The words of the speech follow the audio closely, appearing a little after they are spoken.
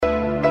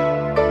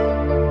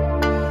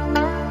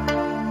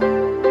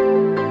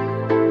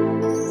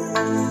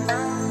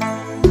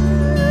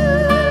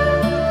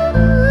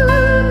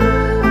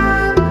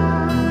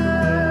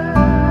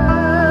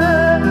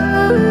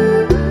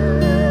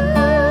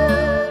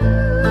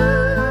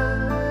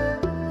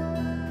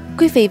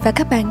quý vị và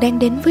các bạn đang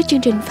đến với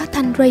chương trình phát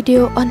thanh radio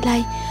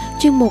online,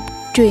 chuyên mục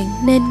Truyện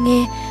Nên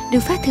Nghe, được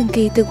phát thường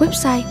kỳ từ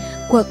website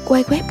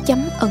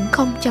www.ẩn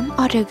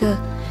không.org,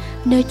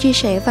 nơi chia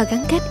sẻ và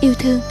gắn kết yêu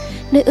thương,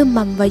 nơi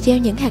mầm và gieo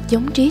những hạt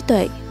giống trí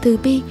tuệ, từ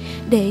bi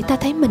để ta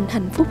thấy mình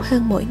hạnh phúc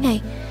hơn mỗi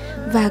ngày,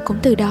 và cũng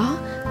từ đó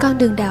con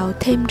đường đạo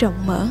thêm rộng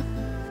mở.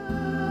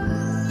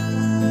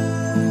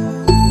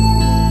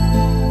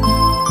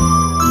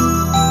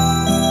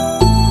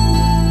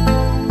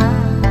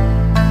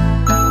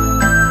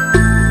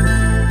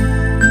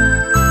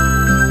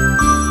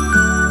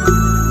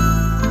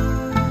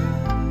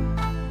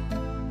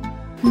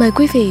 Mời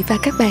quý vị và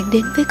các bạn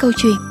đến với câu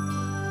chuyện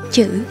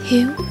Chữ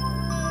Hiếu.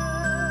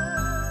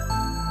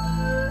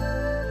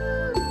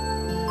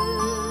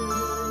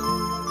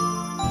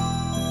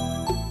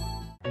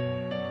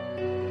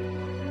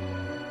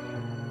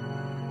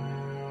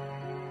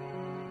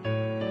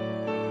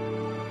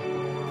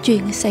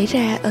 Chuyện xảy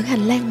ra ở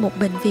hành lang một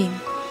bệnh viện.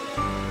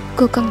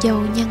 Cô con dâu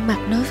nhăn mặt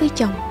nói với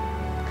chồng: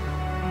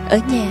 ở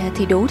nhà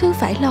thì đủ thứ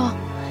phải lo,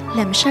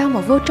 làm sao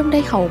mà vô trong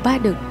đây hầu ba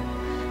được.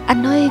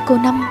 Anh nói cô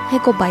Năm hay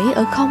cô Bảy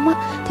ở không á,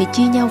 thì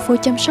chia nhau vô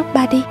chăm sóc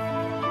ba đi.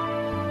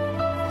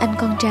 Anh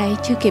con trai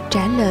chưa kịp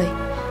trả lời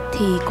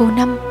thì cô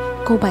Năm,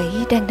 cô Bảy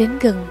đang đến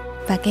gần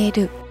và nghe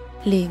được,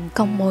 liền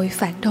cong môi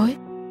phản đối: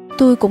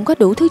 tôi cũng có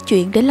đủ thứ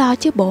chuyện để lo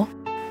chứ bộ,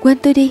 quên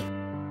tôi đi.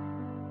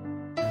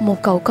 Một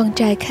cậu con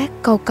trai khác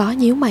câu có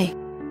nhíu mày: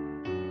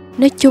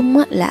 nói chung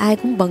á, là ai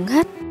cũng bận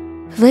hết,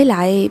 với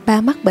lại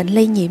ba mắc bệnh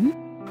lây nhiễm,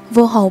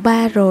 vô hầu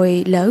ba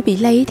rồi lỡ bị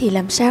lây thì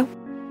làm sao.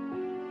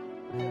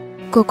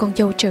 Cô con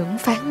dâu trưởng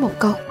phán một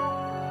câu: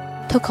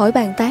 thôi khỏi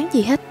bàn tán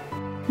gì hết,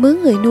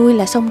 mướn người nuôi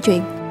là xong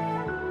chuyện.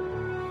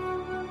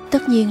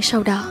 Tất nhiên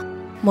sau đó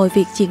mọi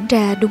việc diễn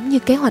ra đúng như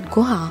kế hoạch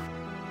của họ.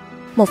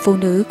 Một phụ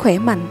nữ khỏe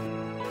mạnh,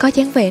 có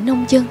dáng vẻ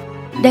nông dân,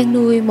 đang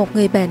nuôi một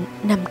người bệnh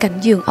nằm cạnh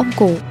giường ông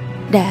cụ,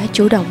 đã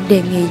chủ động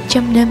đề nghị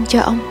chăm nom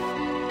cho ông.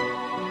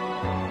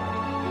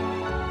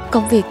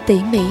 Công việc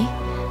tỉ mỉ,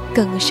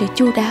 cần sự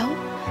chu đáo,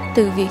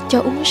 từ việc cho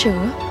uống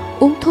sữa,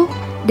 uống thuốc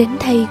đến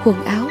thay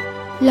quần áo,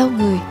 lau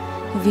người,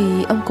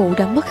 vì ông cụ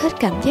đã mất hết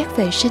cảm giác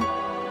vệ sinh.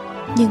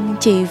 Nhưng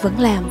chị vẫn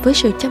làm với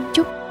sự chăm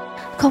chút,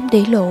 không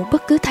để lộ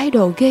bất cứ thái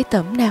độ ghê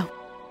tởm nào,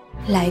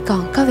 lại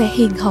còn có vẻ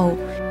hiền hậu,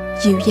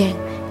 dịu dàng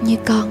như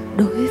con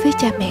đối với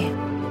cha mẹ.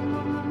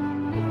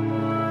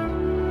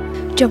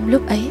 Trong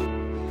lúc ấy,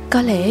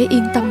 có lẽ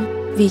yên tâm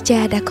vì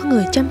cha đã có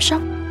người chăm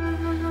sóc.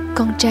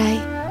 Con trai,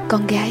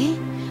 con gái,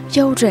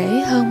 dâu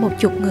rể hơn 10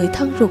 người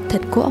thân ruột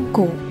thịt của ông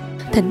cụ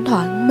thỉnh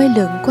thoảng mới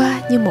lượn qua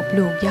như một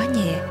luồng gió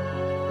nhẹ.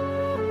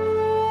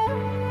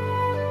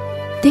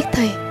 Tiếc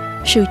thay,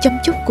 sự chăm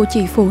chút của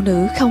chị phụ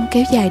nữ không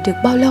kéo dài được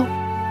bao lâu.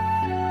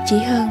 Chỉ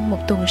hơn 1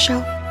 tuần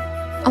sau,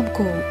 ông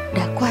cụ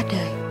đã qua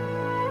đời.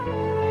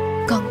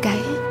 Con cái,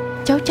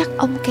 cháu chắc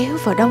ông kéo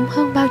vào đông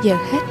hơn bao giờ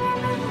hết.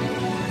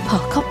 Họ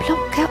khóc lóc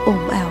khá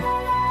ồn ào,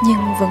 nhưng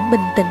vẫn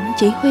bình tĩnh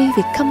chỉ huy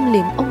việc khâm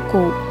liệm ông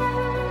cụ.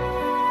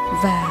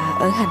 Và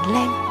ở hành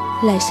lang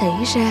lại xảy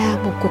ra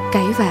một cuộc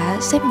cãi vã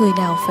xếp người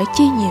nào phải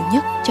chi nhiều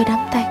nhất cho đám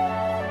tang.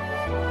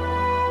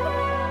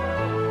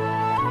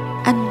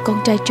 Anh con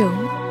trai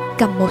trưởng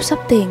cầm một xấp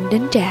tiền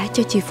đến trả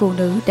cho chị phụ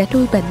nữ đã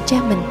nuôi bệnh cha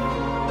mình.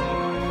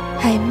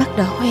 Hai mắt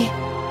đỏ hoe,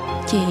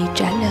 chị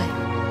trả lời: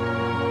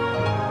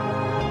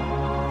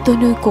 tôi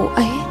nuôi cụ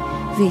ấy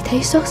vì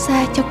thấy xót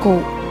xa cho cụ,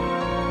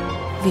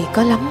 vì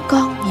có lắm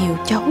con nhiều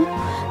cháu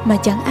mà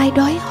chẳng ai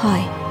đói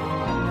hoài,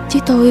 chứ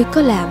tôi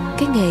có làm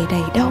cái nghề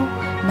này đâu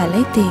mà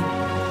lấy tiền.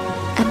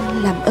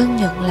 Anh làm ơn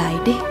nhận lại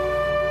đi.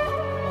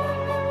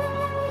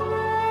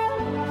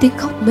 Tiếng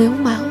khóc mếu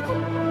máo,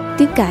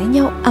 tiếng cãi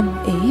nhau ầm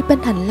ĩ bên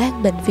hành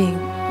lang bệnh viện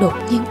đột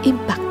nhiên im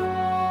bặt,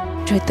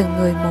 rồi từng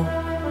người một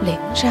lẻn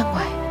ra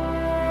ngoài.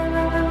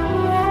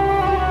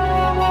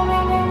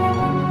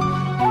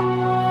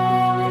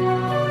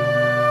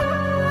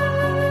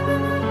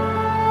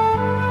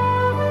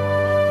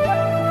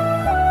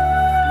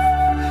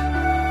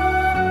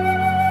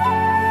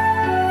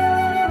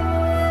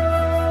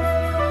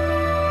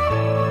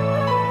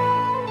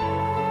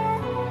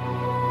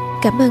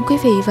 Cảm ơn quý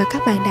vị và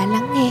các bạn đã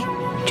lắng nghe.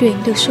 Truyện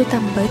được sưu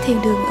tầm bởi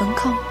Thiên Đường Ẩn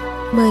Không.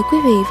 Mời quý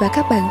vị và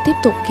các bạn tiếp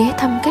tục ghé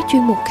thăm các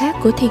chuyên mục khác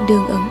của Thiên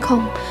Đường Ẩn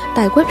Không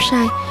tại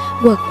website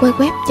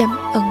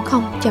www.ẩn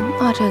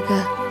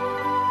không.org.